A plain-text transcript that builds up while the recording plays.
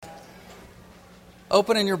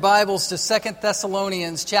Open in your Bibles to 2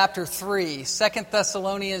 Thessalonians chapter 3. 2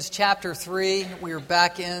 Thessalonians chapter 3. We are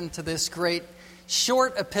back into this great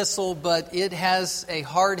short epistle, but it has a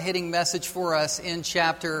hard-hitting message for us in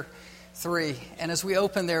chapter 3. And as we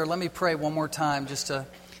open there, let me pray one more time just to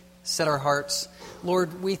set our hearts.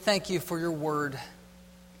 Lord, we thank you for your word.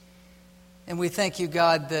 And we thank you,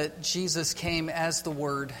 God, that Jesus came as the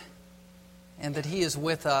Word and that He is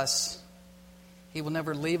with us. He will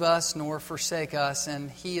never leave us nor forsake us,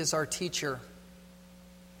 and He is our teacher.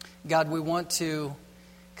 God, we want to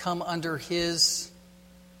come under His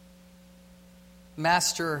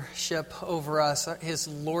mastership over us, His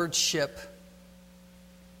lordship.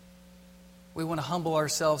 We want to humble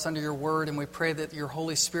ourselves under your word, and we pray that your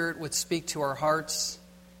Holy Spirit would speak to our hearts,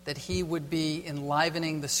 that He would be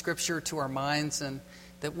enlivening the Scripture to our minds, and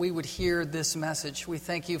that we would hear this message. We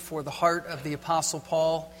thank you for the heart of the Apostle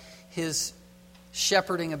Paul, his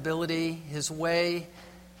shepherding ability, his way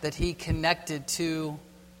that he connected to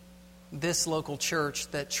this local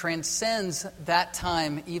church that transcends that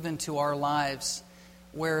time even to our lives,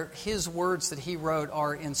 where his words that he wrote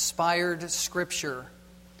are inspired Scripture.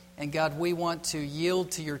 And God, we want to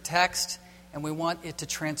yield to your text, and we want it to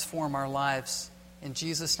transform our lives. In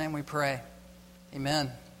Jesus' name we pray.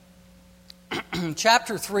 Amen.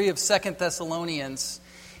 Chapter 3 of 2 Thessalonians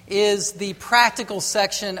is the practical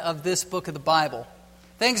section of this book of the Bible.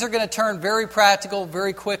 Things are going to turn very practical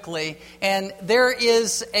very quickly, and there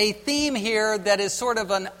is a theme here that is sort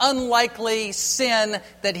of an unlikely sin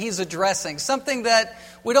that he's addressing, something that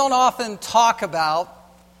we don't often talk about,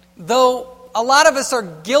 though a lot of us are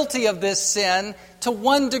guilty of this sin to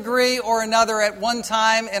one degree or another at one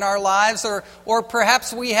time in our lives, or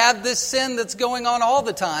perhaps we have this sin that's going on all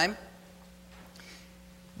the time.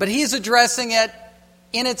 But he's addressing it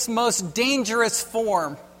in its most dangerous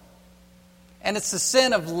form, and it's the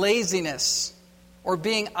sin of laziness or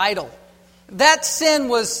being idle. That sin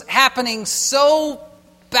was happening so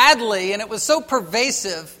badly, and it was so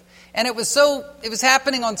pervasive, and it was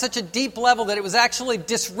happening on such a deep level that it was actually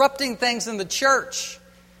disrupting things in the church.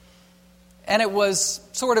 And it was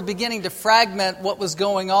sort of beginning to fragment what was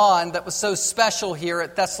going on that was so special here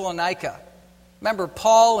at Thessalonica. Remember,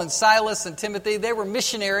 Paul and Silas and Timothy, they were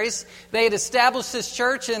missionaries. They had established this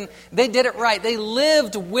church, and they did it right. They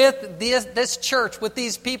lived with this church, with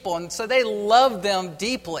these people, and so they loved them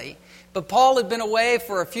deeply. But Paul had been away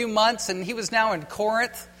for a few months, and he was now in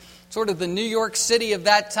Corinth, sort of the New York City of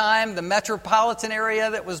that time, the metropolitan area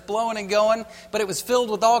that was blowing and going, but it was filled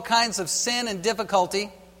with all kinds of sin and difficulty.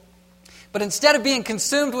 But instead of being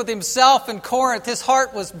consumed with himself in Corinth, his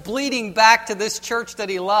heart was bleeding back to this church that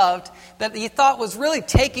he loved, that he thought was really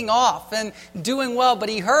taking off and doing well. But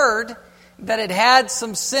he heard that it had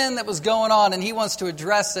some sin that was going on, and he wants to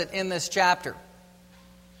address it in this chapter.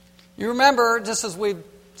 You remember, just as we've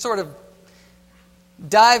sort of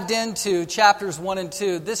dived into chapters 1 and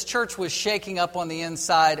 2, this church was shaking up on the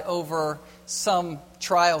inside over some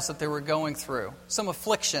trials that they were going through, some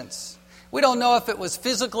afflictions. We don't know if it was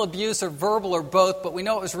physical abuse or verbal or both, but we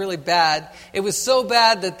know it was really bad. It was so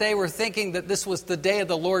bad that they were thinking that this was the day of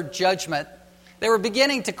the Lord judgment. They were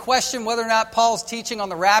beginning to question whether or not Paul's teaching on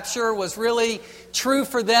the rapture was really true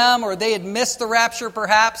for them, or they had missed the rapture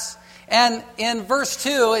perhaps. And in verse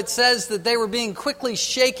 2, it says that they were being quickly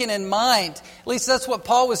shaken in mind. At least that's what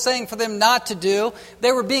Paul was saying for them not to do.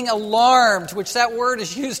 They were being alarmed, which that word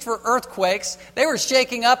is used for earthquakes. They were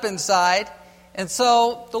shaking up inside. And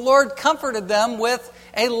so the Lord comforted them with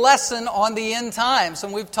a lesson on the end times.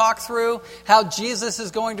 And we've talked through how Jesus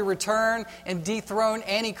is going to return and dethrone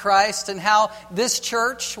Antichrist, and how this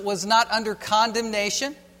church was not under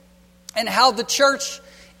condemnation, and how the church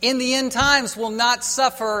in the end times will not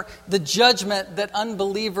suffer the judgment that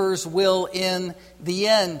unbelievers will in the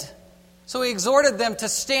end. So he exhorted them to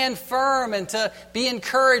stand firm and to be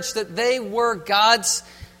encouraged that they were God's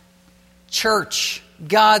church,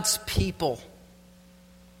 God's people.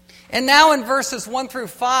 And now in verses 1 through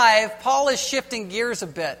 5, Paul is shifting gears a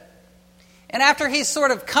bit. And after he's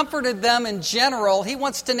sort of comforted them in general, he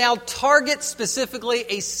wants to now target specifically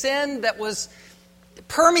a sin that was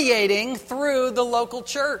permeating through the local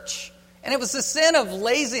church. And it was the sin of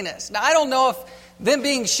laziness. Now, I don't know if them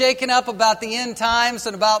being shaken up about the end times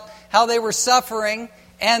and about how they were suffering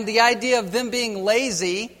and the idea of them being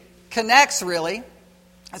lazy connects really.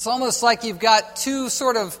 It's almost like you've got two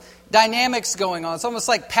sort of dynamics going on. It's almost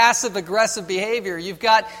like passive-aggressive behavior. You've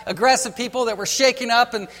got aggressive people that were shaken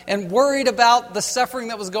up and worried about the suffering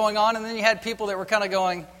that was going on, and then you had people that were kind of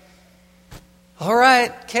going, all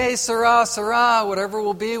right, que sera, sera, whatever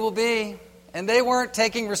will be, will be. And they weren't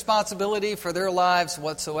taking responsibility for their lives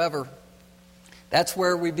whatsoever. That's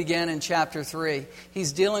where we begin in chapter 3.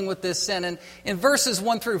 He's dealing with this sin. And in verses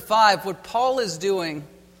 1 through 5, what Paul is doing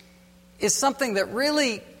is something that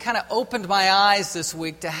really kind of opened my eyes this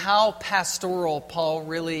week to how pastoral Paul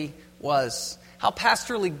really was, how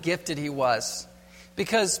pastorally gifted he was.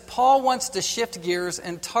 Because Paul wants to shift gears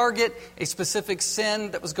and target a specific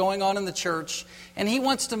sin that was going on in the church, and he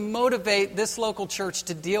wants to motivate this local church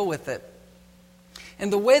to deal with it.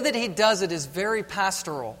 And the way that he does it is very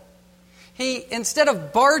pastoral. He, instead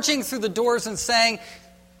of barging through the doors and saying,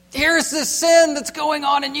 here's this sin that's going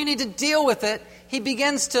on and you need to deal with it, he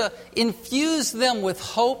begins to infuse them with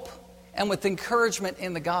hope and with encouragement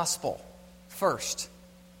in the gospel first.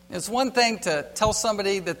 It's one thing to tell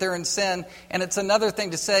somebody that they're in sin, and it's another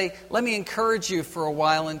thing to say, let me encourage you for a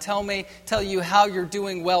while and tell you how you're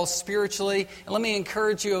doing well spiritually, and let me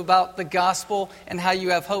encourage you about the gospel and how you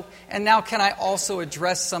have hope. And now can I also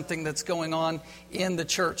address something that's going on in the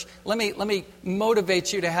church? Let me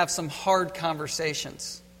motivate you to have some hard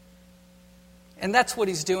conversations. And that's what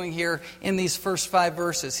he's doing here in these first 5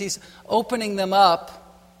 verses. He's opening them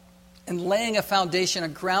up and laying a foundation, a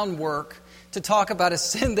groundwork to talk about a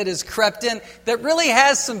sin that has crept in that really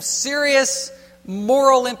has some serious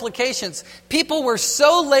moral implications. People were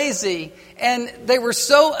so lazy and they were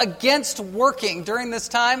so against working during this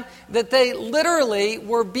time that they literally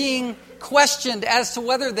were being questioned as to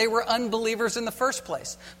whether they were unbelievers in the first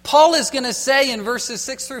place. Paul is going to say in verses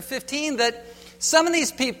 6 through 15 that some of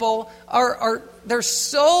these people they're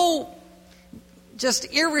so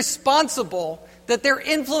just irresponsible that their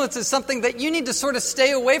influence is something that you need to sort of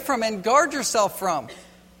stay away from and guard yourself from.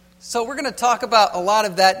 So we're going to talk about a lot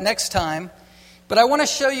of that next time. But I want to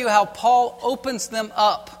show you how Paul opens them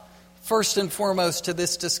up, first and foremost, to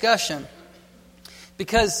this discussion.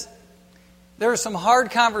 Because there are some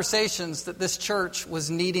hard conversations that this church was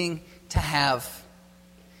needing to have.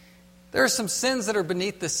 There are some sins that are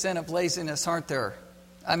beneath the sin of laziness, aren't there?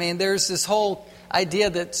 I mean, there's this whole idea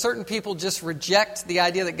that certain people just reject the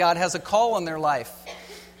idea that God has a call on their life.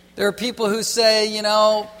 There are people who say,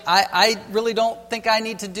 I really don't think I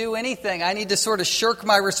need to do anything. I need to sort of shirk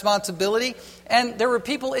my responsibility. And there were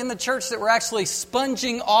people in the church that were actually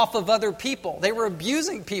sponging off of other people. They were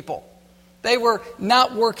abusing people. They were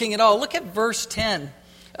not working at all. Look at verse 10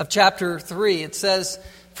 of chapter 3. It says,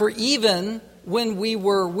 "For even when we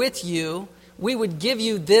were with you, we would give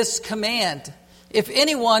you this command. If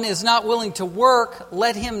anyone is not willing to work,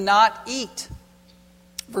 let him not eat."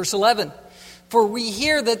 Verse 11, "For we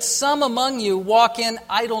hear that some among you walk in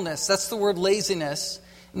idleness," that's the word laziness,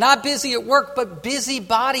 "not busy at work, but busy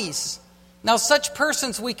bodies. Now such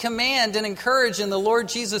persons we command and encourage in the Lord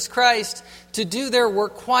Jesus Christ to do their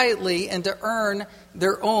work quietly and to earn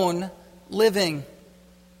their own living."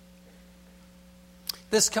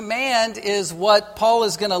 This command is what Paul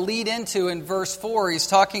is going to lead into in verse 4. He's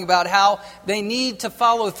talking about how they need to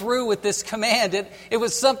follow through with this command. It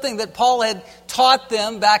was something that Paul had taught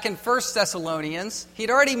them back in 1 Thessalonians.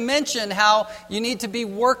 He'd already mentioned how you need to be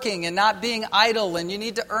working and not being idle, and you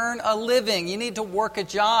need to earn a living. You need to work a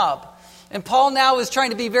job. And Paul now is trying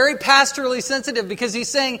to be very pastorally sensitive because he's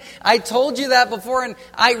saying, I told you that before, and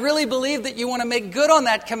I really believe that you want to make good on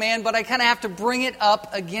that command, but I kind of have to bring it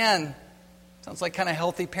up again. Sounds like kind of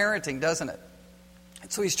healthy parenting, doesn't it?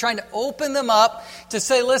 And so he's trying to open them up to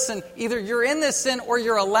say, listen, either you're in this sin or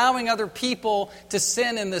you're allowing other people to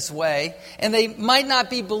sin in this way. And they might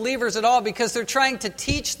not be believers at all because they're trying to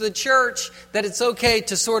teach the church that it's okay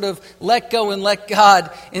to sort of let go and let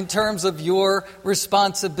God in terms of your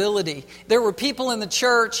responsibility. There were people in the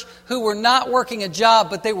church who were not working a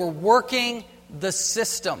job, but they were working the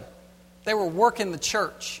system. They were working the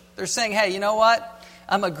church. They're saying, hey, you know what?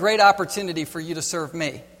 I'm a great opportunity for you to serve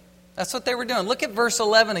me. That's what they were doing. Look at verse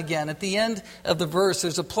 11 again. At the end of the verse,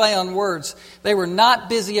 there's a play on words. They were not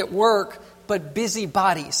busy at work, but busy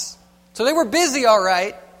bodies. So they were busy, all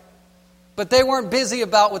right, but they weren't busy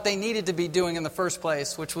about what they needed to be doing in the first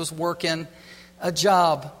place, which was working a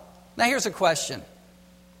job. Now here's a question.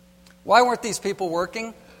 Why weren't these people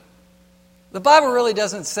working? The Bible really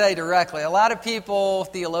doesn't say directly. A lot of people,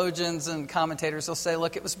 theologians and commentators, will say,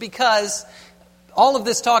 look, it was because all of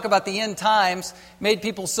this talk about the end times made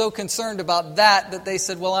people so concerned about that they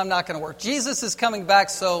said, well, I'm not going to work. Jesus is coming back,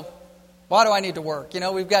 so why do I need to work?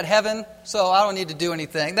 We've got heaven, so I don't need to do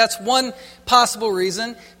anything. That's one possible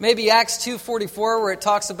reason. Maybe Acts 2:44, where it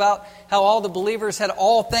talks about how all the believers had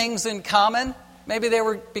all things in common. Maybe they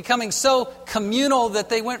were becoming so communal that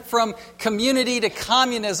they went from community to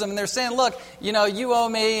communism. And they're saying, look, you owe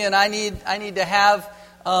me and I need to have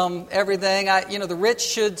everything. The rich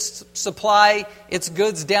should supply its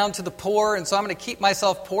goods down to the poor, and so I'm going to keep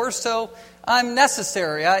myself poor so I'm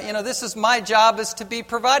necessary. This is my job, is to be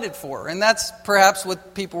provided for. And that's perhaps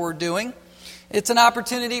what people were doing. It's an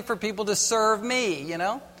opportunity for people to serve me,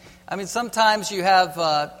 sometimes you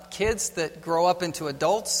have kids that grow up into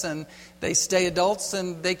adults and they stay adults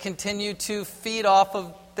and they continue to feed off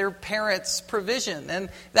of their parents' provision. And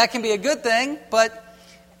that can be a good thing, but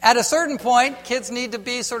at a certain point, kids need to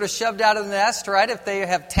be sort of shoved out of the nest, right? If they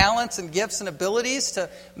have talents and gifts and abilities to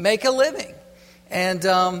make a living. And,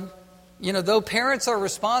 though parents are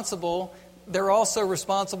responsible, they're also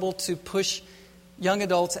responsible to push young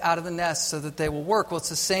adults out of the nest so that they will work. Well, it's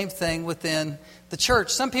the same thing within the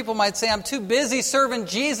church. Some people might say, I'm too busy serving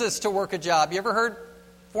Jesus to work a job. You ever heard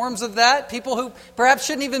forms of that? People who perhaps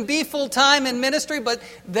shouldn't even be full-time in ministry, but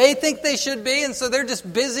they think they should be, and so they're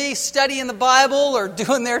just busy studying the Bible or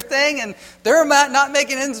doing their thing, and they're not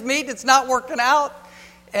making ends meet. It's not working out.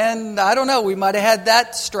 And I don't know, we might have had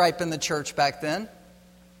that stripe in the church back then.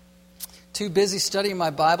 Too busy studying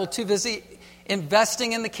my Bible, too busy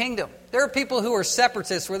investing in the kingdom. There are people who are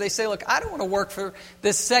separatists where they say, look, I don't want to work for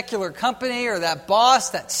this secular company or that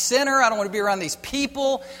boss, that sinner. I don't want to be around these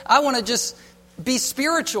people. I want to just be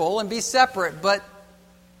spiritual and be separate. But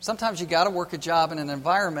sometimes you got to work a job in an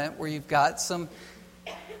environment where you've got some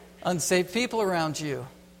unsaved people around you,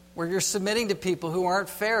 where you're submitting to people who aren't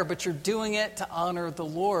fair, but you're doing it to honor the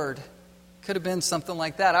Lord. Could have been something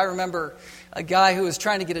like that. I remember a guy who was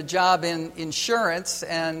trying to get a job in insurance,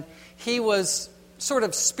 and he was sort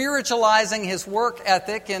of spiritualizing his work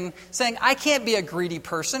ethic and saying, I can't be a greedy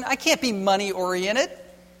person. I can't be money-oriented.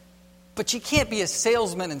 But you can't be a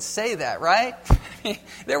salesman and say that, right?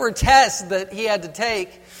 There were tests that he had to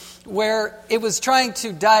take where it was trying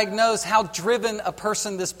to diagnose how driven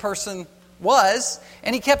this person was.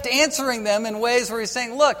 And he kept answering them in ways where he's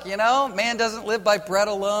saying, look, man doesn't live by bread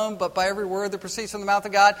alone, but by every word that proceeds from the mouth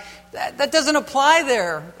of God. That doesn't apply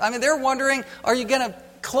there. They're wondering, are you going to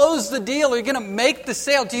close the deal? Are you going to make the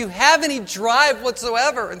sale? Do you have any drive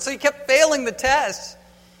whatsoever? And so he kept failing the test.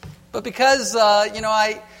 But because,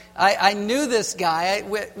 I knew this guy,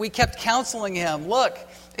 we kept counseling him. Look,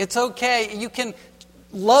 it's okay. You can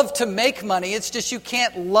love to make money. It's just you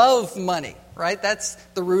can't love money, right? That's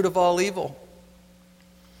the root of all evil.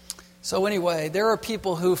 So anyway, there are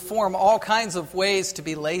people who form all kinds of ways to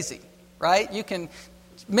be lazy, right? You can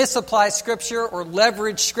misapply Scripture or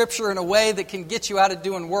leverage Scripture in a way that can get you out of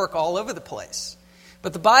doing work all over the place.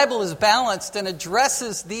 But the Bible is balanced and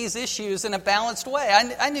addresses these issues in a balanced way.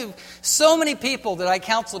 I knew so many people that I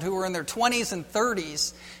counseled who were in their 20s and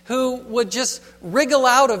 30s who would just wriggle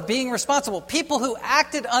out of being responsible. People who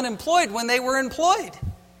acted unemployed when they were employed.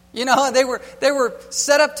 They were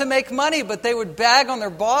set up to make money, but they would bag on their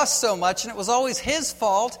boss so much, and it was always his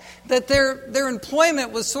fault that their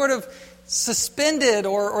employment was sort of suspended,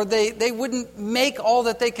 or they wouldn't make all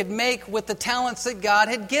that they could make with the talents that God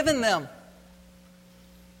had given them.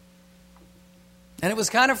 And it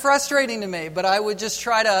was kind of frustrating to me, but I would just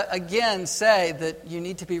try to, again, say that you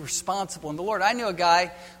need to be responsible in the Lord. I knew a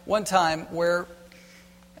guy one time where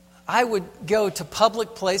I would go to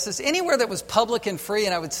public places, anywhere that was public and free,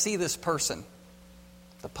 and I would see this person.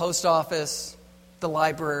 The post office, the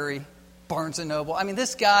library, Barnes & Noble.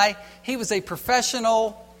 This guy, he was a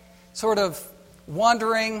professional, sort of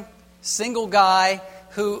wandering, single guy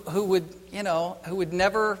who would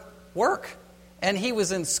never work. And he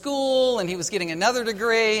was in school, and he was getting another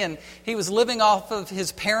degree, and he was living off of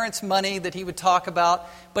his parents' money that he would talk about,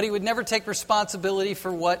 but he would never take responsibility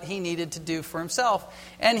for what he needed to do for himself.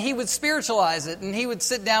 And he would spiritualize it, and he would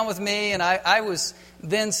sit down with me, and I was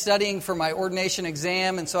then studying for my ordination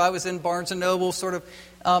exam, and so I was in Barnes & Noble sort of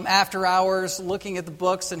after hours looking at the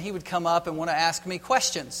books, and he would come up and want to ask me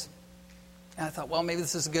questions. And I thought, well, maybe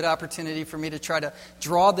this is a good opportunity for me to try to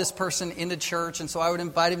draw this person into church. And so I would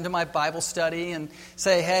invite him to my Bible study and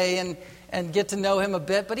say, hey, and get to know him a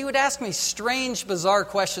bit. But he would ask me strange, bizarre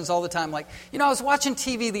questions all the time. Like, I was watching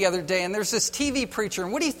TV the other day, and there's this TV preacher,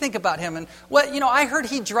 and what do you think about him? And I heard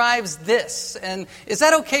he drives this. And is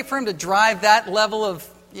that okay for him to drive that level of,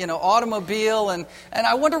 automobile? And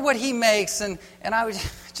I wonder what he makes. And I would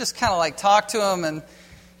just kind of like talk to him, and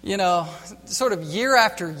sort of year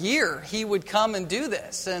after year, he would come and do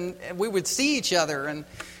this, and we would see each other. And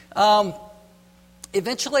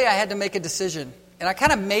eventually I had to make a decision, and I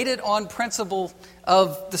kind of made it on principle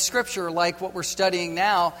of the Scripture, like what we're studying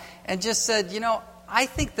now, and just said, I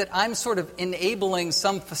think that I'm sort of enabling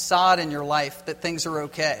some facade in your life that things are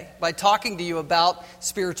okay by talking to you about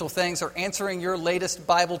spiritual things or answering your latest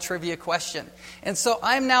Bible trivia question. And so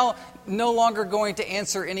I'm now no longer going to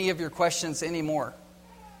answer any of your questions anymore.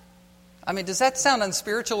 I mean, does that sound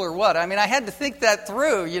unspiritual or what? I mean, I had to think that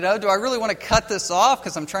through, Do I really want to cut this off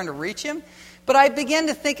because I'm trying to reach him? But I began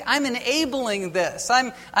to think, I'm enabling this.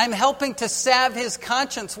 I'm helping to salve his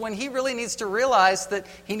conscience when he really needs to realize that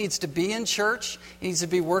he needs to be in church, he needs to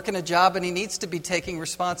be working a job, and he needs to be taking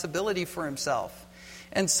responsibility for himself.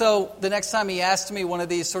 And so the next time he asked me one of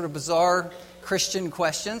these sort of bizarre Christian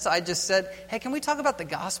questions, I just said, hey, can we talk about the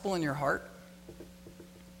gospel in your heart?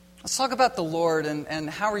 Let's talk about the Lord and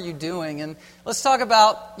how are you doing? And let's talk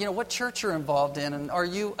about, what church you're involved in, and are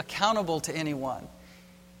you accountable to anyone?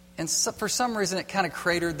 And so, for some reason, it kind of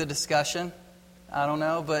cratered the discussion. I don't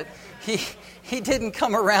know, but he didn't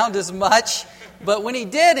come around as much. But when he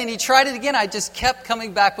did, and he tried it again, I just kept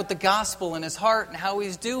coming back with the gospel in his heart and how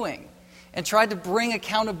he's doing, and tried to bring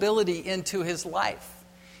accountability into his life.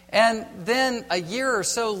 And then a year or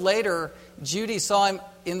so later, Judy saw him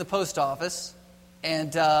in the post office,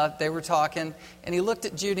 and they were talking, and he looked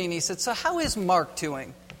at Judy and he said, so how is Mark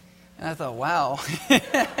doing? And I thought, wow.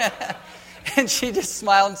 And she just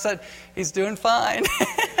smiled and said, he's doing fine.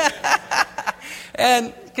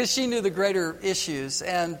 And because she knew the greater issues.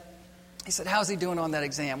 And he said, how's he doing on that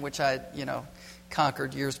exam, which I,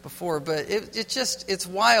 conquered years before. But it's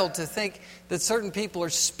wild to think that certain people are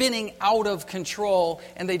spinning out of control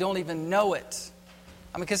and they don't even know it.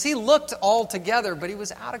 I mean, because he looked all together, but he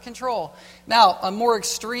was out of control. Now, a more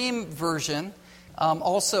extreme version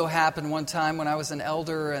also happened one time when I was an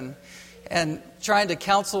elder and trying to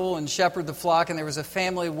counsel and shepherd the flock, and there was a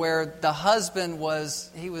family where the husband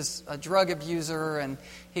was a drug abuser and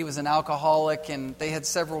he was an alcoholic, and they had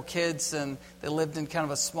several kids, and they lived in kind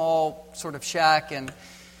of a small sort of shack, and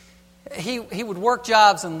he would work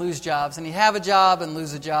jobs and lose jobs, and he'd have a job and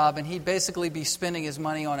lose a job, and he'd basically be spending his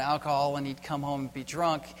money on alcohol, and he'd come home and be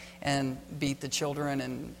drunk and beat the children,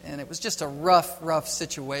 and it was just a rough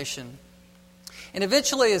situation. And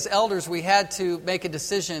eventually, as elders, we had to make a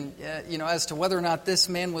decision, as to whether or not this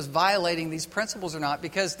man was violating these principles or not,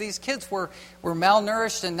 because these kids were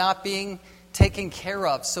malnourished and not being taken care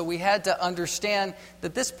of. So we had to understand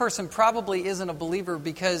that this person probably isn't a believer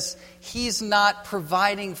because he's not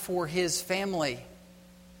providing for his family.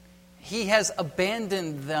 He has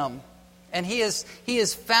abandoned them, and he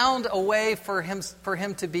has found a way for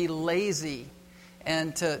him to be lazy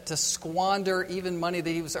and to squander even money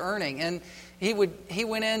that he was earning. And he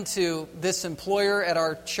went into this employer at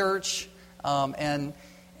our church and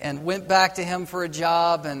went back to him for a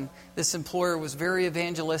job, and this employer was very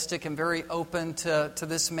evangelistic and very open to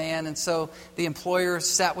this man. And so the employer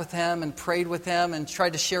sat with him and prayed with him and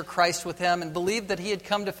tried to share Christ with him and believed that he had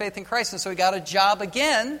come to faith in Christ. And so he got a job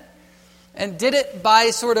again and did it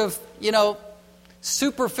by sort of,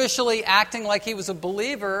 superficially acting like he was a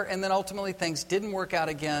believer, and then ultimately things didn't work out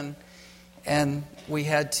again. And we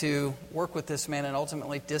had to work with this man and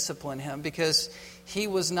ultimately discipline him because he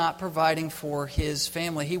was not providing for his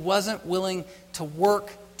family. He wasn't willing to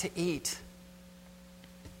work to eat.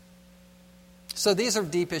 So these are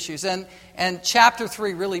deep issues. And chapter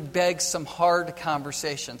 3 really begs some hard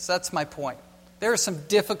conversations. That's my point. There are some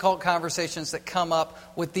difficult conversations that come up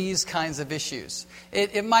with these kinds of issues.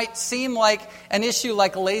 It might seem like an issue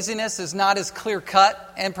like laziness is not as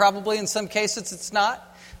clear-cut, and probably in some cases it's not.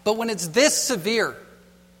 But when it's this severe,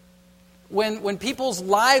 when people's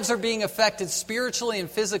lives are being affected spiritually and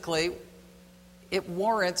physically, it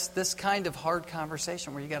warrants this kind of hard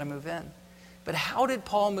conversation where you got to move in. But how did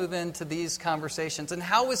Paul move into these conversations? And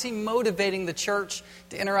how was he motivating the church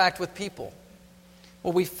to interact with people?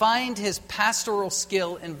 Well, we find his pastoral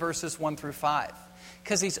skill in verses 1 through 5.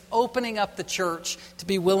 Because he's opening up the church to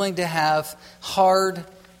be willing to have hard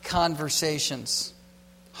conversations.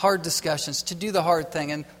 Hard discussions, to do the hard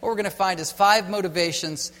thing. And what we're going to find is 5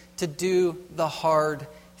 motivations to do the hard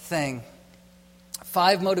thing.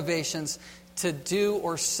 5 motivations to do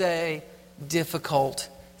or say difficult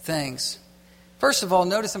things. First of all,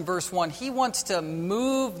 notice in verse 1, he wants to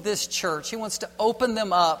move this church. He wants to open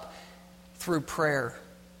them up through prayer.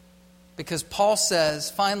 Because Paul says,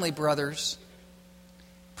 finally, brothers,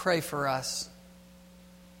 pray for us.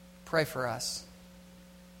 Pray for us.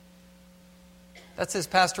 That's his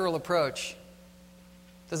pastoral approach.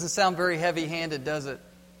 Doesn't sound very heavy-handed, does it?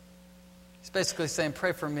 He's basically saying,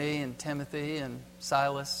 pray for me and Timothy and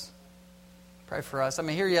Silas. Pray for us. I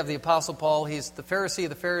mean, here you have the Apostle Paul. He's the Pharisee of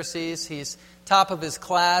the Pharisees. He's top of his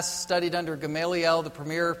class, studied under Gamaliel, the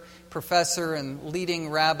premier professor and leading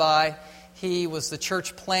rabbi. He was the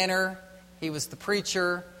church planner. He was the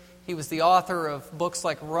preacher. He was the author of books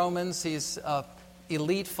like Romans. He's an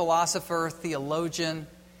elite philosopher, theologian,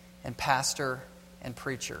 and pastor and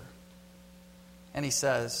preacher. And he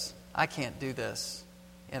says, I can't do this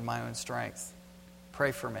in my own strength.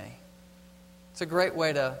 Pray for me. It's a great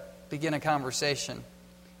way to begin a conversation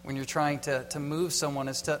when you're trying to move someone,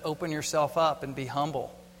 is to open yourself up and be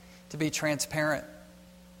humble, to be transparent,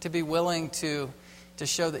 to be willing to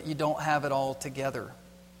show that you don't have it all together.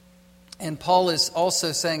 And Paul is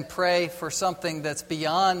also saying, pray for something that's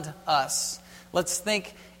beyond us. Let's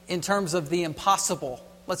think in terms of the impossible.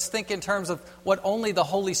 Let's think in terms of what only the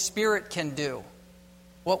Holy Spirit can do,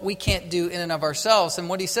 what we can't do in and of ourselves. And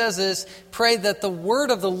what he says is, pray that the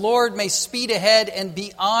word of the Lord may speed ahead and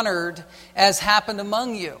be honored as happened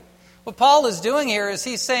among you. What Paul is doing here is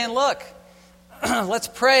he's saying, look, let's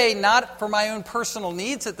pray not for my own personal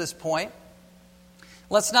needs at this point.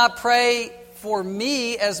 Let's not pray for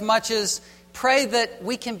me as much as pray that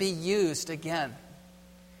we can be used again.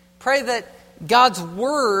 Pray that God's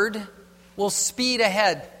word will speed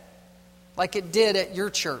ahead like it did at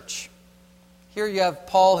your church. Here you have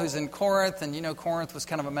Paul who's in Corinth, and you know Corinth was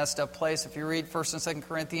kind of a messed up place. If you read 1st and 2nd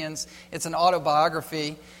Corinthians, it's an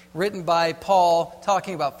autobiography written by Paul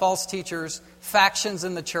talking about false teachers, factions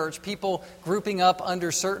in the church, people grouping up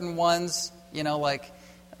under certain ones, like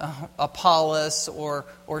Apollos or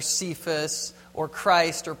Cephas or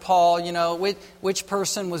Christ or Paul, which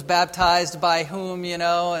person was baptized by whom,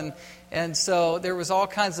 and so there was all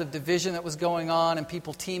kinds of division that was going on, and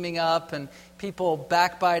people teaming up and people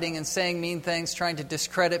backbiting and saying mean things, trying to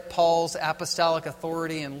discredit Paul's apostolic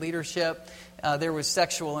authority and leadership. There was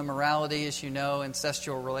sexual immorality, as you know,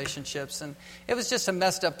 incestual relationships, and it was just a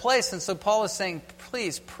messed up place. And so Paul is saying,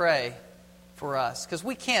 please pray for us, because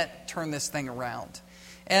we can't turn this thing around.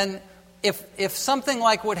 And if something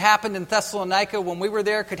like what happened in Thessalonica when we were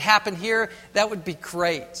there could happen here, that would be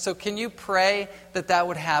great. So can you pray that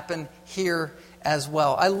would happen here as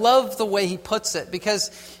well? I love the way he puts it,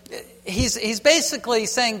 because he's basically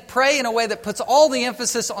saying pray in a way that puts all the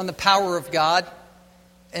emphasis on the power of God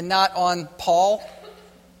and not on Paul.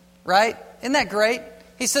 Right? Isn't that great?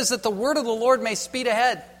 He says that the word of the Lord may speed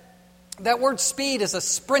ahead. That word speed is a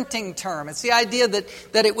sprinting term. It's the idea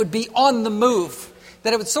that it would be on the move,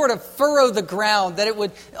 that it would sort of furrow the ground, that it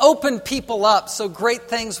would open people up so great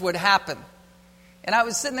things would happen. And I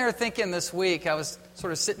was sitting there thinking this week, I was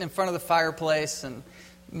sort of sitting in front of the fireplace and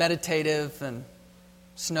meditative, and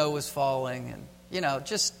snow was falling, and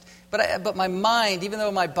but my mind, even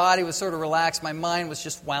though my body was sort of relaxed, my mind was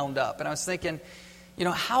just wound up. And I was thinking,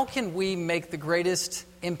 how can we make the greatest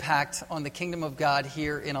impact on the kingdom of God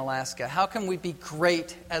here in Alaska? How can we be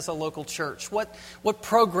great as a local church? What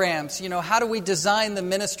programs, how do we design the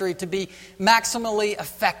ministry to be maximally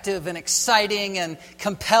effective and exciting and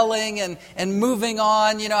compelling and moving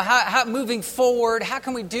on, how moving forward? How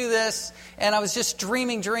can we do this? And I was just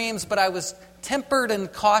dreaming dreams, but I was tempered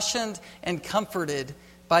and cautioned and comforted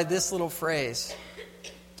by this little phrase,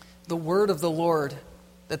 the word of the Lord,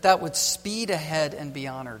 that would speed ahead and be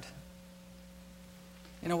honored.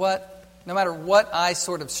 You know what? No matter what I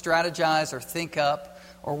sort of strategize or think up,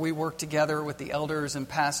 or we work together with the elders and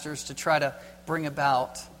pastors to try to bring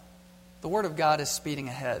about, the Word of God is speeding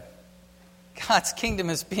ahead. God's kingdom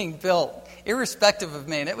is being built, irrespective of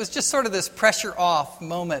me. And it was just sort of this pressure off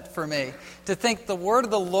moment for me to think the word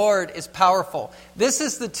of the Lord is powerful. This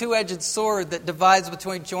is the two-edged sword that divides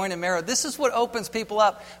between joint and marrow. This is what opens people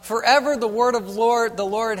up. Forever the word of the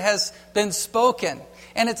Lord has been spoken.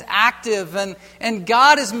 And it's active, and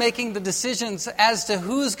God is making the decisions as to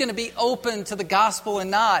who's going to be open to the gospel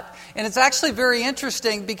and not. And it's actually very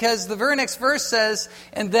interesting, because the very next verse says,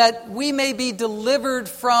 and that we may be delivered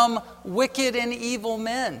from wicked and evil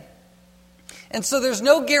men. And so there's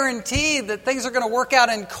no guarantee that things are going to work out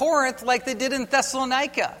in Corinth like they did in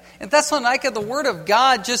Thessalonica. In Thessalonica, the word of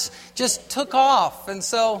God just took off. And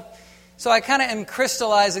so I kind of am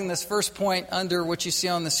crystallizing this first point under what you see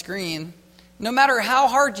on the screen. No matter how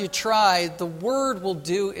hard you try, the word will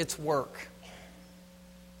do its work.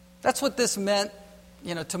 That's what this meant,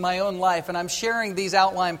 to my own life. And I'm sharing these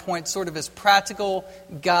outline points sort of as practical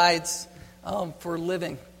guides for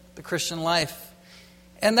living the Christian life.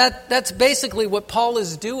 And that's basically what Paul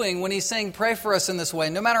is doing when he's saying pray for us in this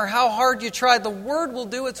way. No matter how hard you try, the word will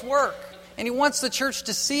do its work. And he wants the church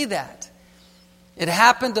to see that. It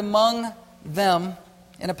happened among them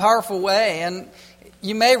in a powerful way. And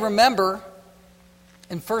you may remember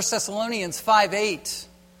in 1 Thessalonians 5:8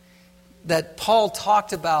 that Paul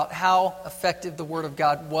talked about how effective the Word of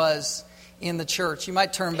God was in the church. You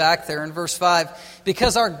might turn back there in verse 5.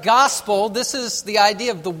 Because our gospel, this is the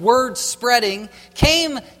idea of the word spreading,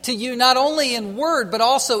 came to you not only in word, but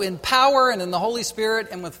also in power and in the Holy Spirit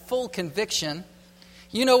and with full conviction.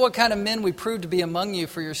 You know what kind of men we proved to be among you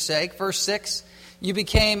for your sake. Verse 6, you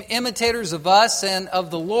became imitators of us and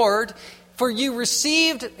of the Lord. For you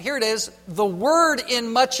received, here it is, the word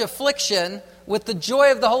in much affliction, with the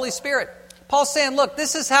joy of the Holy Spirit. Paul's saying, look,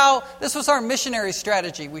 this was our missionary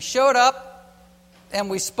strategy. We showed up and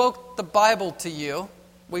we spoke the Bible to you.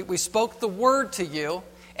 We spoke the Word to you,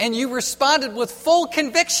 and you responded with full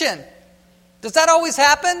conviction. Does that always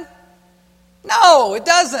happen? No, it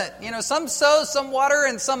doesn't. Some sow, some water,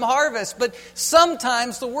 and some harvest. But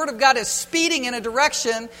sometimes the Word of God is speeding in a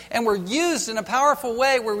direction, and we're used in a powerful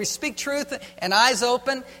way where we speak truth and eyes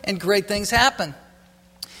open, and great things happen.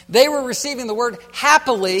 They were receiving the Word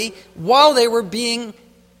happily while they were being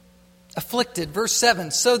afflicted. Verse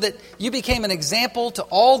 7, so that you became an example to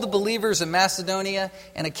all the believers in Macedonia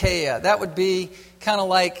and Achaia. That would be kind of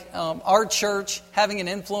like our church having an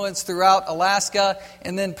influence throughout Alaska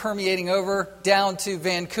and then permeating over down to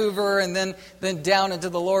Vancouver and then down into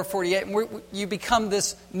the lower 48. And you become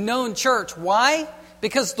this known church. Why?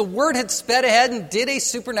 Because the Word had sped ahead and did a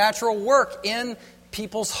supernatural work in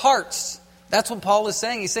people's hearts. That's what Paul is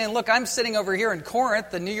saying. He's saying, look, I'm sitting over here in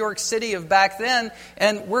Corinth, the New York City of back then,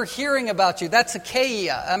 and we're hearing about you. That's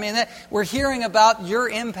Achaia. We're hearing about your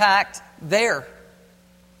impact there.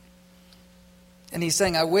 And he's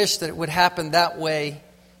saying, I wish that it would happen that way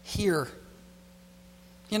here.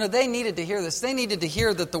 They needed to hear this. They needed to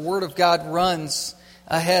hear that the Word of God runs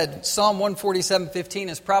ahead. Psalm 147:15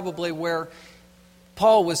 is probably where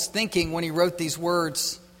Paul was thinking when he wrote these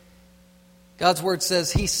words. God's Word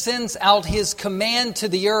says, He sends out His command to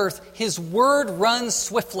the earth. His Word runs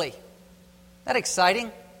swiftly. Isn't that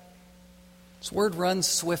exciting? His Word runs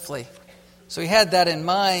swiftly. So he had that in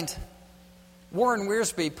mind. Warren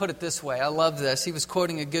Wiersbe put it this way. I love this. He was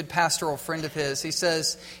quoting a good pastoral friend of his. He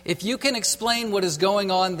says, if you can explain what is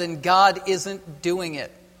going on, then God isn't doing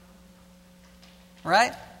it.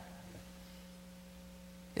 Right?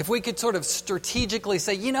 If we could sort of strategically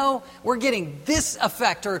say, we're getting this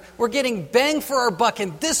effect, or we're getting bang for our buck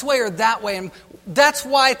in this way or that way, and that's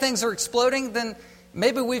why things are exploding, then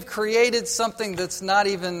maybe we've created something that's not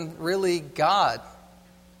even really God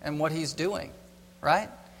and what He's doing, right?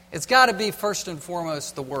 It's got to be first and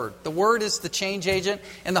foremost the Word. The Word is the change agent,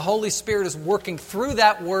 and the Holy Spirit is working through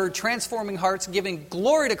that Word, transforming hearts, giving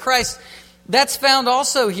glory to Christ. That's found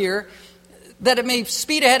also here, that it may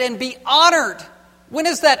speed ahead and be honored. When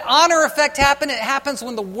does that honor effect happen? It happens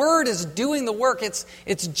when the Word is doing the work.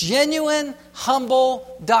 It's genuine,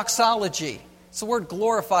 humble doxology. It's the word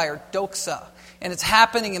glorify, or doxa. And it's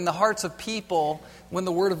happening in the hearts of people when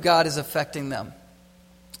the Word of God is affecting them.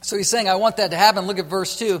 So he's saying, I want that to happen. Look at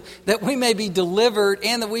verse 2. That we may be delivered,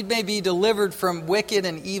 and that we may be delivered from wicked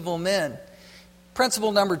and evil men.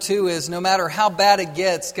 Principle number 2 is, no matter how bad it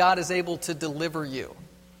gets, God is able to deliver you.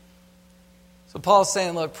 So Paul's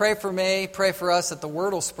saying, look, pray for me, pray for us that the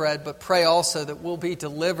word will spread, but pray also that we'll be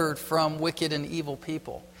delivered from wicked and evil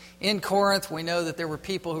people. In Corinth, we know that there were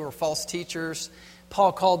people who were false teachers.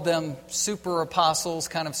 Paul called them super apostles,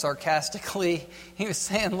 kind of sarcastically. He was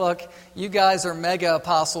saying, look, you guys are mega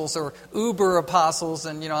apostles or uber apostles,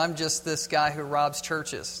 and I'm just this guy who robs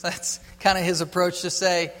churches. That's kind of his approach to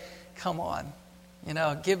say, come on,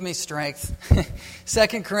 give me strength.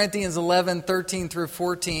 2 Corinthians 11:13 through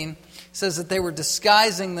 14 says that they were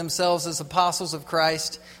disguising themselves as apostles of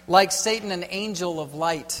Christ, like Satan, an angel of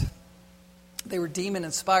light. They were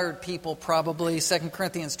demon-inspired people, probably. 2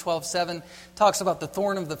 Corinthians 12:7 talks about the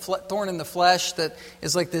thorn in the flesh that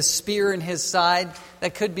is like this spear in his side.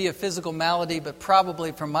 That could be a physical malady, but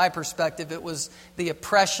probably, from my perspective, it was the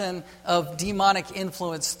oppression of demonic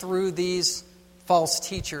influence through these false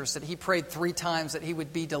teachers that he prayed 3 times that he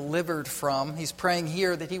would be delivered from. He's praying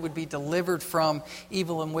here that he would be delivered from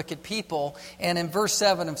evil and wicked people. And in verse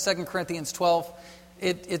 7 of 2 Corinthians 12,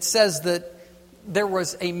 it says that there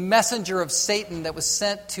was a messenger of Satan that was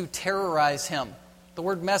sent to terrorize him. The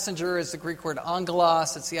word messenger is the Greek word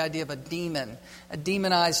angelos. It's the idea of a demon. A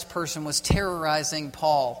demonized person was terrorizing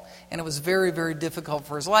Paul, and it was very, very difficult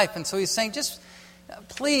for his life. And so he's saying, just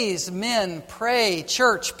please, men, pray.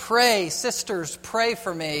 Church, pray. Sisters, pray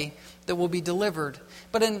for me that we'll be delivered.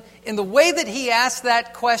 But in the way that he asked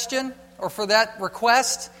that question, or for that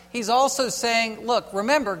request, he's also saying, look,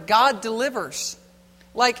 remember, God delivers.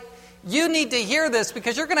 You need to hear this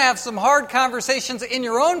because you're going to have some hard conversations in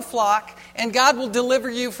your own flock, and God will deliver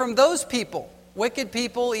you from those people. Wicked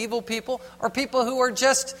people, evil people, or people who are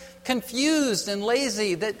just confused and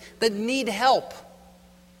lazy that need help.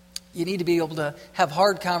 You need to be able to have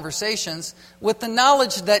hard conversations with the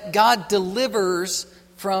knowledge that God delivers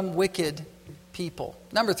from wicked people.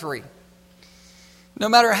 Number 3, no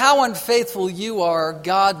matter how unfaithful you are,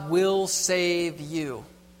 God will save you.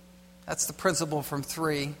 That's the principle from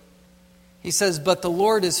 3. He says, but the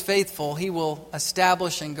Lord is faithful. He will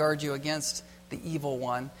establish and guard you against the evil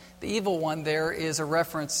one. The evil one there is a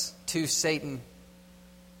reference to Satan.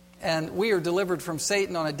 And we are delivered from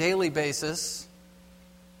Satan on a daily basis.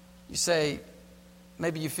 You say,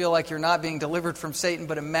 maybe you feel like you're not being delivered from Satan,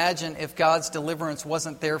 but imagine if God's deliverance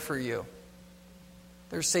wasn't there for you.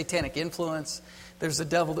 There's satanic influence. There's a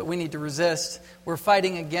devil that we need to resist. We're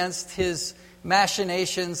fighting against his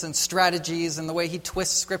machinations and strategies and the way he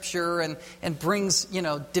twists Scripture and brings,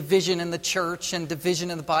 division in the church and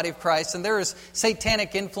division in the body of Christ. And there is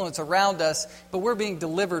satanic influence around us, but we're being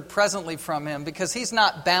delivered presently from him because he's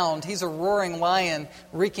not bound. He's a roaring lion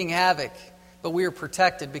wreaking havoc. But we are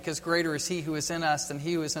protected because greater is he who is in us than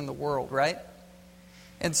he who is in the world, right?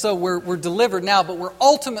 And so we're delivered now, but we're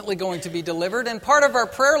ultimately going to be delivered. And part of our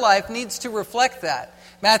prayer life needs to reflect that.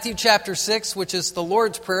 Matthew chapter 6, which is the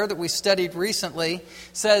Lord's Prayer that we studied recently,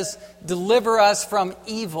 says, deliver us from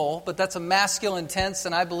evil. But that's a masculine tense,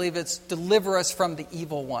 and I believe it's deliver us from the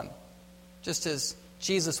evil one. Just as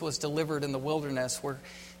Jesus was delivered in the wilderness, where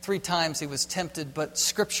 3 times he was tempted, but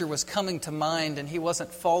Scripture was coming to mind, and he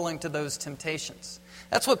wasn't falling to those temptations.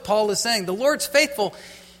 That's what Paul is saying. The Lord's faithful.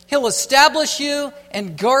 He'll establish you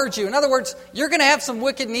and guard you. In other words, you're going to have some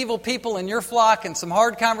wicked and evil people in your flock and some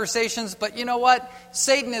hard conversations, but you know what?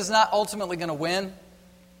 Satan is not ultimately going to win.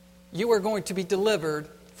 You are going to be delivered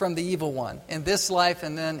from the evil one in this life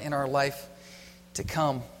and then in our life to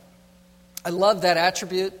come. I love that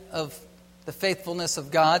attribute of the faithfulness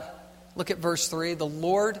of God. Look at verse 3. The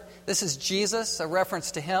Lord, this is Jesus, a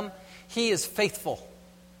reference to him. He is faithful.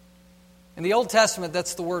 In the Old Testament,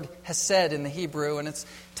 that's the word hesed in the Hebrew, and it's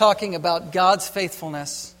talking about God's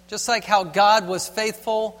faithfulness. Just like how God was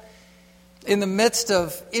faithful in the midst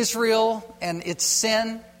of Israel and its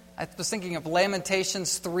sin. I was thinking of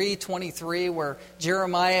Lamentations 3:23, where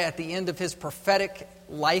Jeremiah, at the end of his prophetic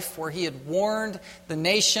life, where he had warned the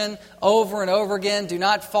nation over and over again, do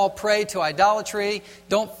not fall prey to idolatry,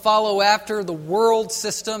 don't follow after the world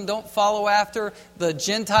system, don't follow after the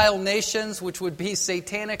Gentile nations, which would be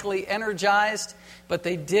satanically energized. But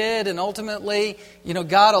they did, and ultimately,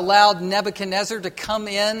 God allowed Nebuchadnezzar to come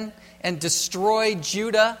in and destroy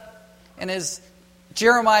Judah. And as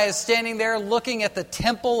Jeremiah is standing there looking at the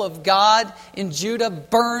temple of God in Judah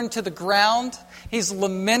burned to the ground, he's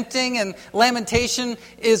lamenting, and lamentation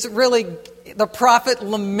is really the prophet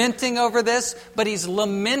lamenting over this, but he's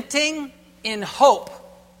lamenting in hope.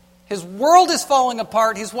 His world is falling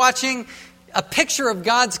apart. He's watching a picture of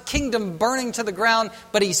God's kingdom burning to the ground,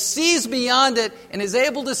 but he sees beyond it and is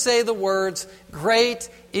able to say the words, "Great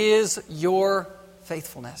is your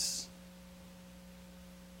faithfulness."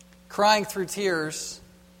 Crying through tears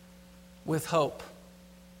with hope.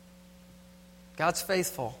 God's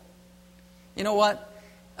faithful. You know what?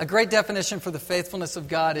 A great definition for the faithfulness of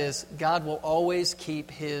God is God will always keep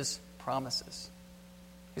his promises.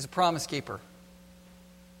 He's a promise keeper.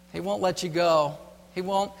 He won't let you go. He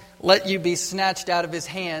won't let you be snatched out of his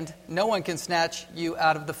hand. No one can snatch you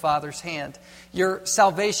out of the Father's hand. Your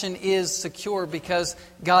salvation is secure because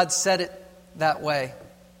God said it that way.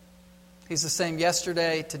 He's the same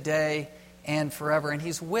yesterday, today, and forever. And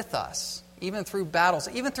he's with us, even through battles,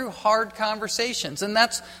 even through hard conversations. And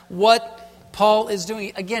that's what Paul is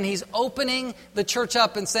doing. Again, he's opening the church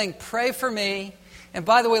up and saying, pray for me. And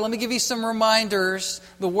by the way, let me give you some reminders.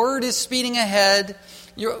 The word is speeding ahead.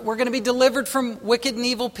 We're going to be delivered from wicked and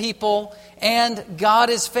evil people. And God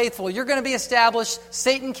is faithful. You're going to be established.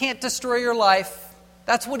 Satan can't destroy your life.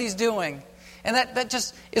 That's what he's doing. And that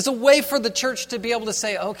just is a way for the church to be able to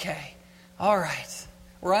say, okay, all right,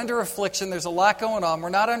 we're under affliction. There's a lot going on. We're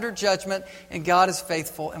not under judgment. And God is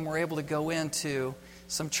faithful. And we're able to go into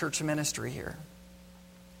some church ministry here.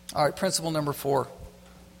 All right, principle number 4.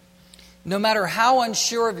 No matter how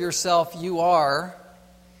unsure of yourself you are,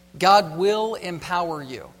 God will empower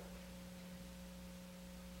you.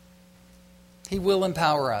 He will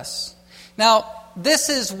empower us. Now, this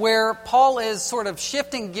is where Paul is sort of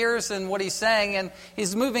shifting gears in what he's saying, and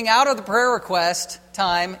he's moving out of the prayer request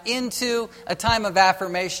time into a time of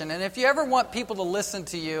affirmation. And if you ever want people to listen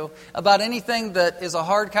to you about anything that is a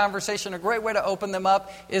hard conversation, a great way to open them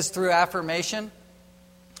up is through affirmation.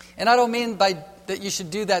 And I don't mean by that you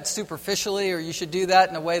should do that superficially or you should do that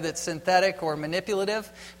in a way that's synthetic or manipulative,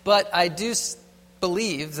 but I do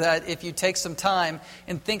believe that if you take some time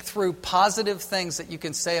and think through positive things that you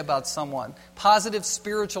can say about someone, positive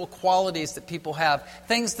spiritual qualities that people have,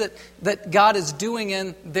 things that God is doing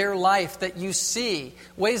in their life that you see,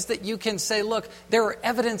 ways that you can say, look, there are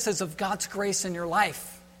evidences of God's grace in your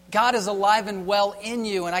life. God is alive and well in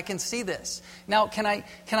you, and I can see this. Now, can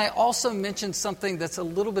I also mention something that's a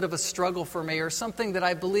little bit of a struggle for me, or something that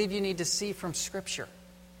I believe you need to see from Scripture?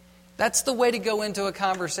 That's the way to go into a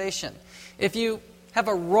conversation. If you have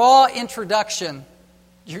a raw introduction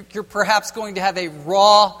you're perhaps going to have a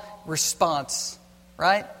raw response,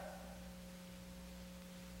 right?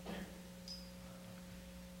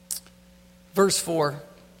 Verse 4,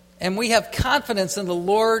 and we have confidence in the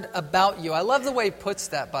Lord about you. I love the way he puts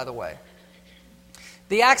that, by the way.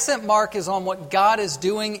 The accent mark is on what God is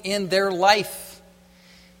doing in their life.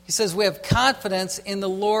 He says, we have confidence in the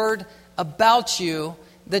Lord about you,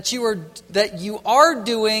 that you are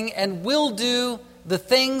doing and will do the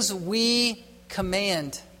things we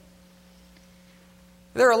command.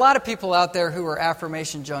 There are a lot of people out there who are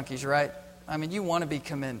affirmation junkies, right? I mean, you want to be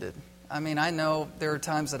commended. I mean, I know there are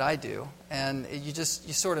times that I do, and you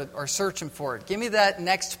sort of are searching for it. Give me that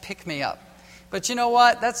next pick-me-up. But you know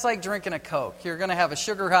what? That's like drinking a Coke. You're going to have a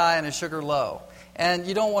sugar high and a sugar low. And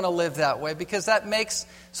you don't want to live that way, because that makes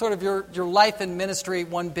sort of your life and ministry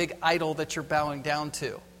one big idol that you're bowing down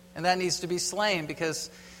to. And that needs to be slain, because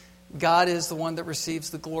God is the one that receives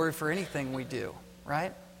the glory for anything we do,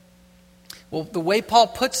 right? Well, the way Paul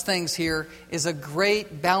puts things here is a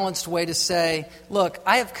great balanced way to say, look,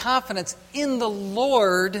 I have confidence in the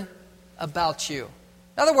Lord about you.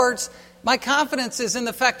 In other words, my confidence is in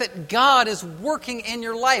the fact that God is working in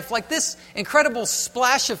your life. Like this incredible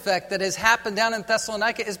splash effect that has happened down in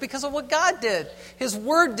Thessalonica is because of what God did. His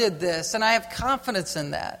Word did this, and I have confidence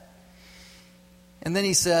in that. And then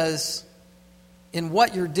he says, in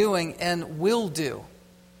what you're doing and will do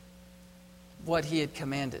what he had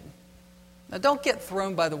commanded. Now, don't get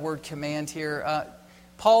thrown by the word command here.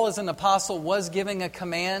 Paul, as an apostle, was giving a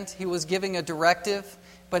command. He was giving a directive,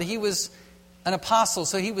 but he was an apostle,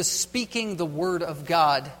 so he was speaking the word of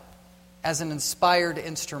God as an inspired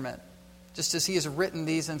instrument. Just as he has written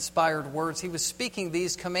these inspired words, he was speaking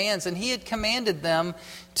these commands, and he had commanded them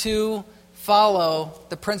to follow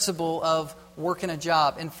the principle of working a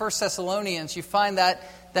job. In 1 Thessalonians, you find that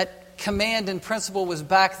command and principle was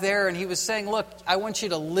back there, and he was saying, look, I want you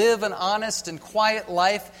to live an honest and quiet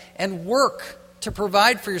life and work to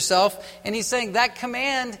provide for yourself. And he's saying that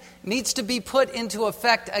command needs to be put into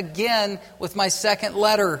effect again with my second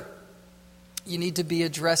letter. You need to be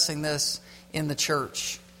addressing this in the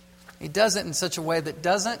church. He does it in such a way that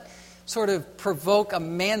doesn't sort of provoke a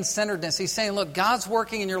man-centeredness. He's saying, look, God's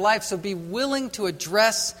working in your life, so be willing to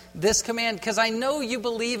address this command, because I know you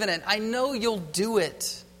believe in it. I know you'll do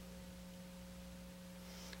it.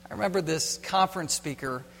 I remember this conference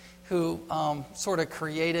speaker who sort of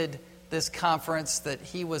created this conference that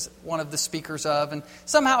he was one of the speakers of. And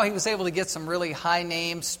somehow he was able to get some really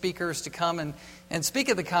high-name speakers to come and speak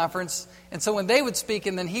at the conference. And so when they would speak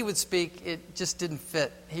and then he would speak, it just didn't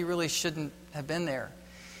fit. He really shouldn't have been there.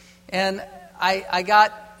 And I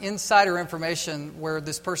got insider information where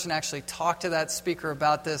this person actually talked to that speaker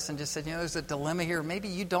about this and just said, there's a dilemma here. Maybe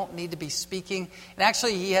you don't need to be speaking. And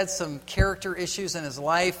actually, he had some character issues in his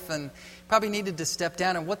life and probably needed to step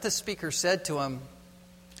down. And what the speaker said to him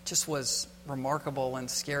just was remarkable and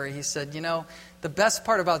scary. He said, the best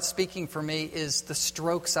part about speaking for me is the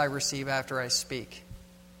strokes I receive after I speak.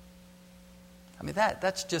 I mean,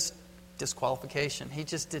 that's just disqualification. He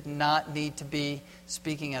just did not need to be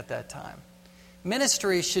speaking at that time.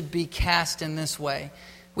 Ministry should be cast in this way.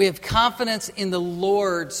 We have confidence in the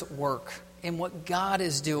Lord's work, in what God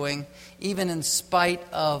is doing, even in spite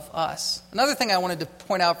of us. Another thing I wanted to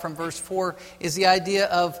point out from verse 4 is the idea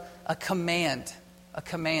of a command. A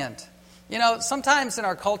command. Sometimes in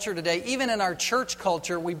our culture today, even in our church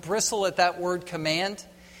culture, we bristle at that word command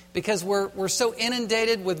because we're so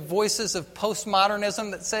inundated with voices of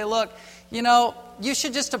postmodernism that say, look, you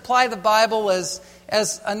should just apply the Bible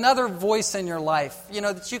as another voice in your life,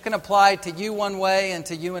 that you can apply to you one way and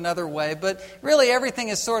to you another way. But really everything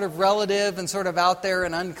is sort of relative and sort of out there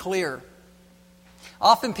and unclear.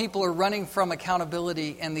 Often people are running from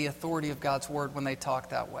accountability and the authority of God's Word when they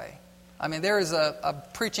talk that way. I mean, there is a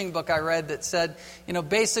preaching book I read that said,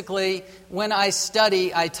 basically when I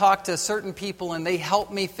study, I talk to certain people and they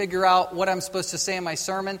help me figure out what I'm supposed to say in my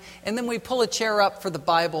sermon. And then we pull a chair up for the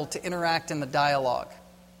Bible to interact in the dialogue.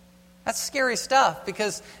 That's scary stuff,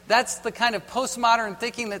 because that's the kind of postmodern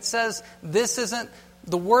thinking that says this isn't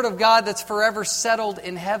the Word of God that's forever settled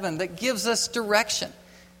in heaven, that gives us direction.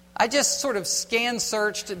 I just sort of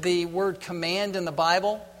scan-searched the word command in the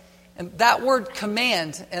Bible. And that word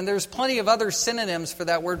command, and there's plenty of other synonyms for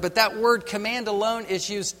that word, but that word command alone is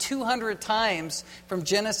used 200 times from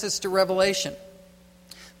Genesis to Revelation.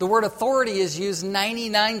 The word authority is used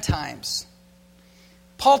 99 times.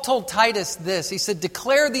 Paul told Titus this. He said,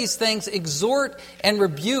 declare these things, exhort and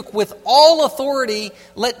rebuke with all authority.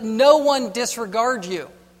 Let no one disregard you.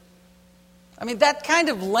 I mean, that kind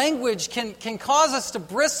of language can cause us to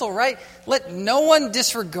bristle, right? Let no one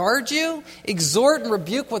disregard you. Exhort and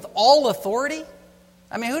rebuke with all authority.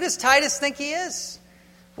 I mean, who does Titus think he is?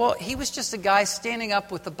 Well, he was just a guy standing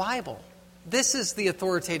up with the Bible. This is the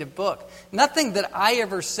authoritative book. Nothing that I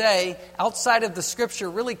ever say outside of the Scripture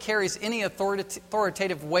really carries any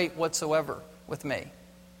authoritative weight whatsoever with me.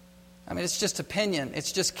 I mean, it's just opinion.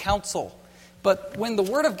 It's just counsel. But when the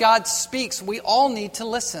Word of God speaks, we all need to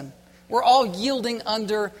listen. We're all yielding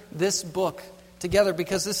under this book together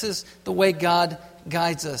because this is the way God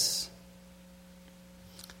guides us.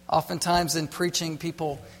 Oftentimes in preaching,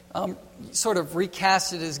 people sort of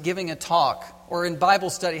recast it as giving a talk, or in Bible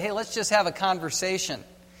study, hey, let's just have a conversation.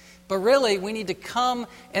 But really, we need to come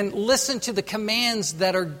and listen to the commands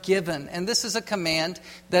that are given. And this is a command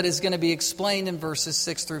that is going to be explained in verses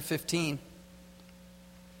 6 through 15.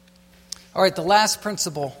 All right, the last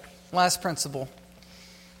principle.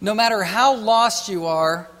 No matter how lost you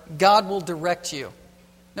are, God will direct you.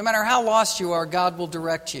 No matter how lost you are, God will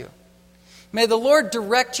direct you. May the Lord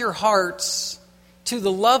direct your hearts to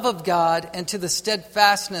the love of God and to the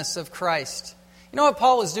steadfastness of Christ. You know what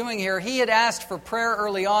Paul is doing here? He had asked for prayer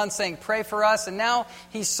early on, saying, pray for us. And now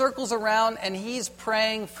he circles around and he's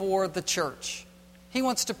praying for the church. He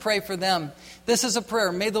wants to pray for them. This is a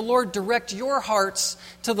prayer. May the Lord direct your hearts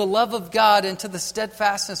to the love of God and to the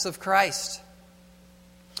steadfastness of Christ.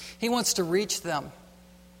 He wants to reach them,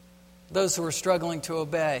 those who are struggling to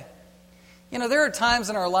obey. You know, there are times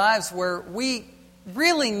in our lives where we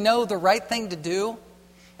really know the right thing to do,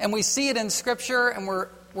 and we see it in Scripture, and we're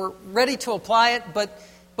ready to apply it, but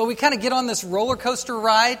we kind of get on this roller coaster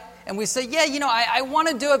ride, and we say, yeah, I want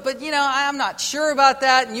to do it, but, I'm not sure about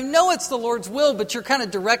that. And it's the Lord's will, but you're kind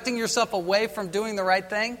of directing yourself away from doing the right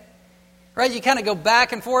thing. Right? You kind of go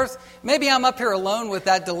back and forth. Maybe I'm up here alone with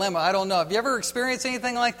that dilemma. I don't know. Have you ever experienced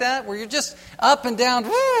anything like that? Where you're just up and down,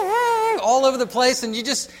 all over the place, and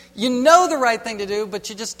you know the right thing to do, but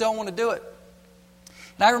you just don't want to do it.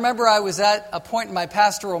 And I remember I was at a point in my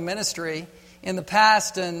pastoral ministry in the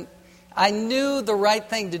past, and I knew the right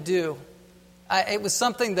thing to do. It was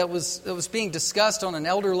something that was being discussed on an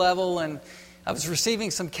elder level, and I was receiving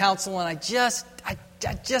some counsel, and I just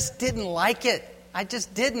didn't like it. I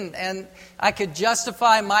just didn't. And I could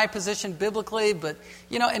justify my position biblically, but,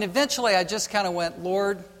 and eventually I just kind of went,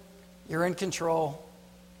 Lord, you're in control.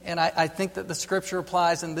 And I think that the Scripture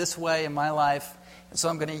applies in this way in my life, and so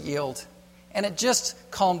I'm going to yield. And it just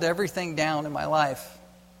calmed everything down in my life.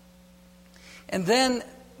 And then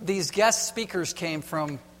these guest speakers came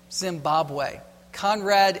from Zimbabwe.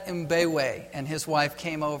 Conrad Mbewe and his wife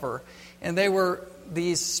came over. And they were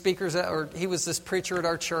these speakers, he was this preacher at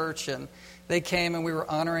our church, and they came and we were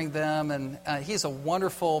honoring them. And he's a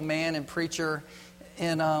wonderful man and preacher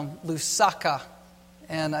in Lusaka.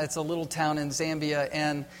 And it's a little town in Zambia.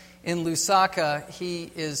 And in Lusaka,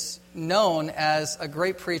 he is known as a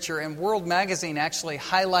great preacher. And World Magazine actually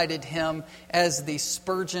highlighted him as the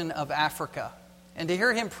Spurgeon of Africa. And to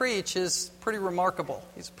hear him preach is pretty remarkable.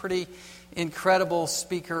 He's a pretty incredible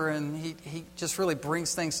speaker, and he just really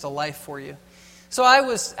brings things to life for you. So I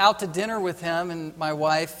was out to dinner with him and my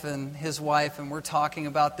wife and his wife, and we're talking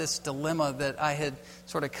about this dilemma that I had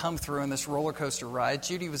sort of come through in this roller coaster ride.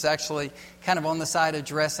 Judy was actually kind of on the side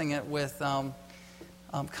addressing it with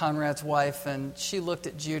Conrad's wife, and she looked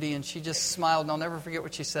at Judy and she just smiled, and I'll never forget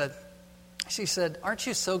what she said. She said, "Aren't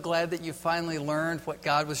you so glad that you finally learned what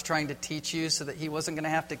God was trying to teach you so that He wasn't going to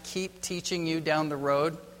have to keep teaching you down the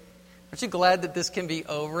road? Aren't you glad that this can be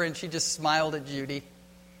over?" And she just smiled at Judy.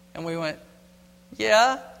 And we went,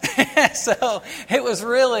 yeah. So it was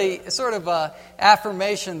really sort of an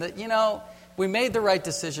affirmation that, we made the right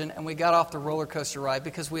decision and we got off the roller coaster ride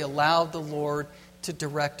because we allowed the Lord to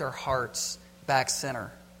direct our hearts back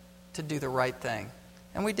center, to do the right thing.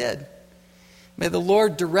 And we did. May the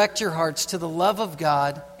Lord direct your hearts to the love of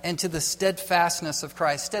God and to the steadfastness of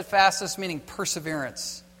Christ. Steadfastness meaning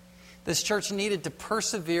perseverance. This church needed to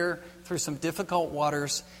persevere through some difficult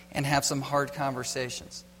waters and have some hard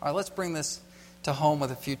conversations. All right, let's bring this to home with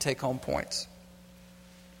a few take-home points.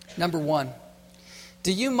 Number 1,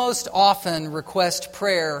 do you most often request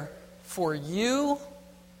prayer for you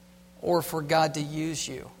or for God to use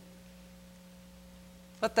you?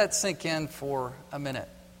 Let that sink in for a minute.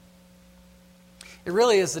 It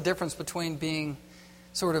really is the difference between being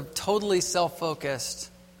sort of totally self-focused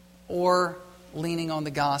or leaning on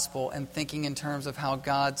the gospel and thinking in terms of how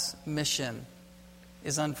God's mission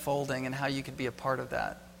is unfolding and how you could be a part of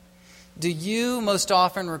that. Do you most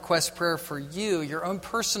often request prayer for you, your own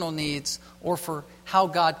personal needs, or for how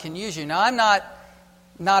God can use you? Now, I'm not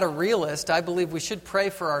not a realist. I believe we should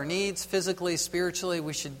pray for our needs physically, spiritually.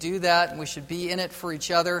 We should do that, and we should be in it for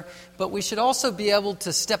each other. But we should also be able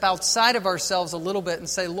to step outside of ourselves a little bit and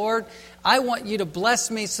say, Lord, I want you to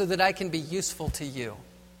bless me so that I can be useful to you.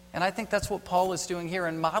 And I think that's what Paul is doing here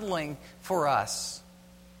and modeling for us.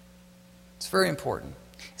 It's very important.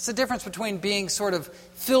 It's the difference between being sort of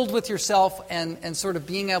filled with yourself and sort of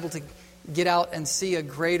being able to get out and see a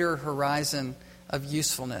greater horizon of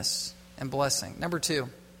usefulness and blessing. Number 2,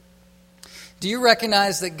 do you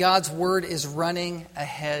recognize that God's Word is running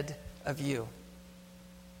ahead of you?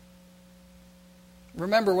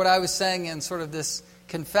 Remember what I was saying in sort of this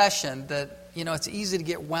confession, that it's easy to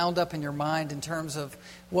get wound up in your mind in terms of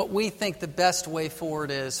what we think the best way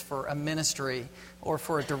forward is for a ministry or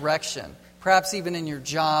for a direction. Perhaps even in your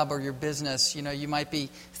job or your business, you might be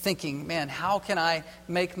thinking, man, how can I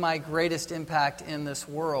make my greatest impact in this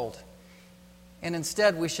world? And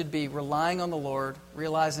instead, we should be relying on the Lord,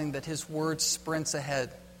 realizing that His Word sprints ahead,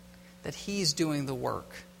 that He's doing the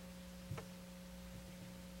work.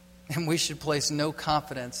 And we should place no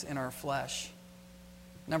confidence in our flesh.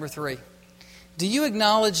 Number 3, do you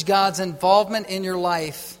acknowledge God's involvement in your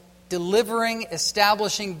life, delivering,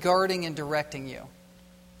 establishing, guarding, and directing you?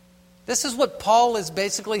 This is what Paul is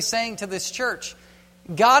basically saying to this church.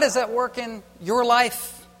 God is at work in your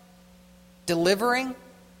life, delivering,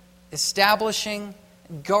 establishing,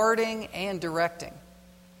 guarding, and directing.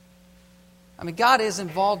 God is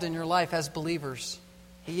involved in your life as believers.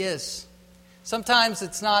 He is. Sometimes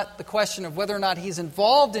it's not the question of whether or not He's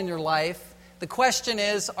involved in your life. The question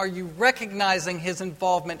is, are you recognizing His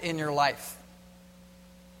involvement in your life?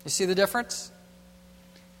 You see the difference?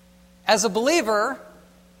 As a believer,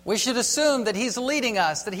 we should assume that He's leading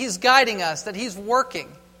us, that He's guiding us, that He's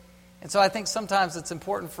working. And so I think sometimes it's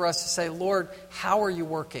important for us to say, Lord, how are you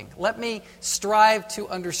working? Let me strive to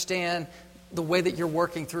understand the way that you're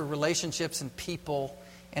working through relationships and people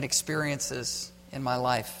and experiences in my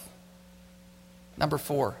life. Number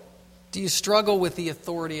 4, do you struggle with the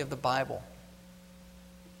authority of the Bible?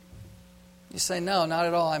 You say, no, not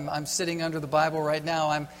at all. I'm sitting under the Bible right now.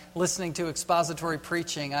 I'm listening to expository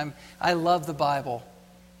preaching. I love the Bible.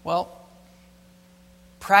 Well,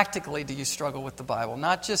 practically, do you struggle with the Bible?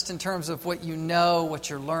 Not just in terms of what you know, what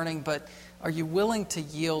you're learning, but are you willing to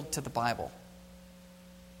yield to the Bible?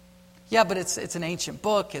 Yeah, but it's an ancient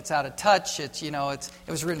book. It's out of touch. It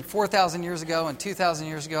was written 4,000 years ago and 2,000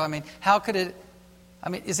 years ago. How could it?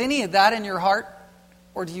 Is any of that in your heart?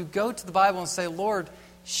 Or do you go to the Bible and say, Lord,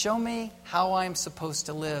 show me how I'm supposed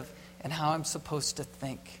to live and how I'm supposed to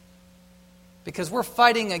think? Because we're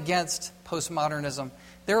fighting against postmodernism.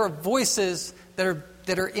 There are voices that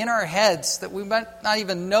are in our heads that we might not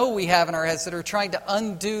even know we have in our heads that are trying to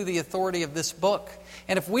undo the authority of this book.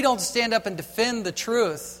 And if we don't stand up and defend the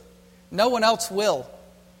truth, no one else will.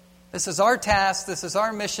 This is our task, this is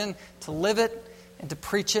our mission, to live it and to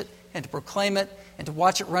preach it and to proclaim it and to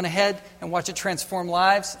watch it run ahead and watch it transform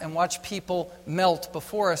lives and watch people melt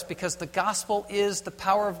before us, because the gospel is the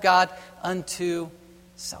power of God unto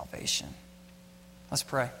salvation. Let's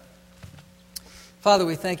pray. Father,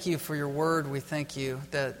 we thank you for your word. We thank you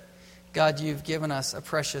that, God, you've given us a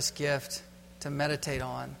precious gift to meditate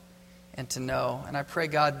on and to know. And I pray,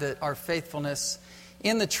 God, that our faithfulness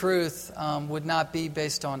in the truth would not be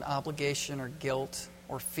based on obligation or guilt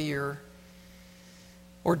or fear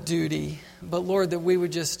or duty, but, Lord, that we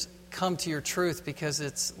would just come to your truth because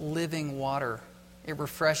it's living water. It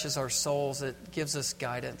refreshes our souls. It gives us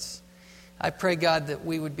guidance. I pray, God, that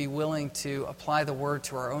we would be willing to apply the word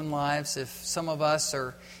to our own lives. If some of us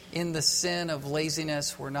are in the sin of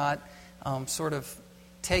laziness, we're not sort of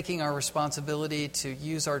taking our responsibility to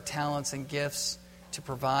use our talents and gifts to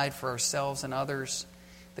provide for ourselves and others,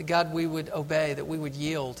 that, God, we would obey, that we would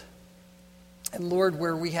yield. And, Lord,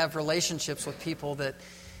 where we have relationships with people that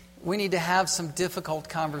we need to have some difficult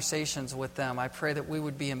conversations with them, I pray that we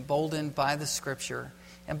would be emboldened by the Scripture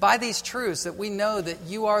and by these truths, that we know that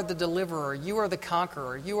you are the deliverer, you are the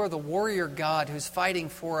conqueror, you are the warrior God who's fighting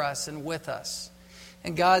for us and with us.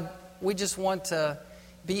 And God, we just want to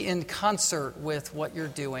be in concert with what you're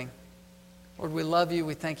doing. Lord, we love you.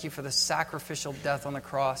 We thank you for the sacrificial death on the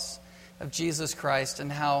cross of Jesus Christ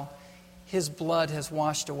and how his blood has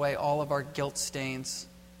washed away all of our guilt stains.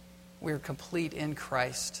 We are complete in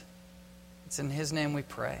Christ. It's in his name we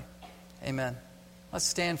pray. Amen. Let's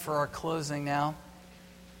stand for our closing now.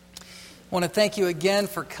 I want to thank you again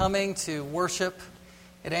for coming to worship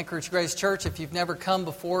At Anchorage Grace Church, if you've never come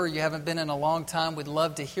before or you haven't been in a long time, we'd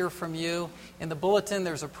love to hear from you. In the bulletin,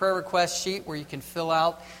 there's a prayer request sheet where you can fill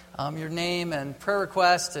out your name and prayer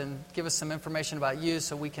request and give us some information about you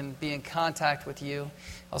so we can be in contact with you.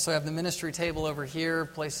 Also have the ministry table over here,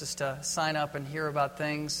 places to sign up and hear about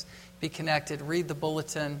things, be connected, read the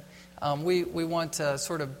bulletin. We want to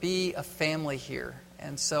sort of be a family here.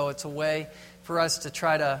 And so it's a way for us to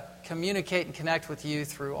try to communicate and connect with you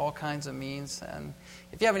through all kinds of means. And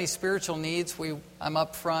if you have any spiritual needs, I'm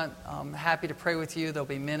up front. I'm happy to pray with you. There'll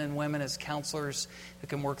be men and women as counselors who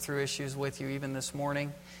can work through issues with you even this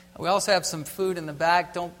morning. We also have some food in the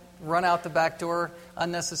back. Don't run out the back door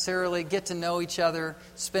unnecessarily. Get to know each other.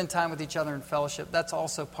 Spend time with each other in fellowship. That's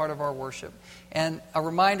also part of our worship. And a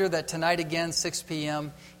reminder that tonight again, 6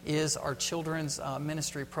 p.m., is our children's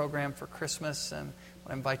ministry program for Christmas. And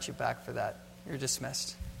I invite you back for that. You're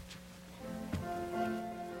dismissed.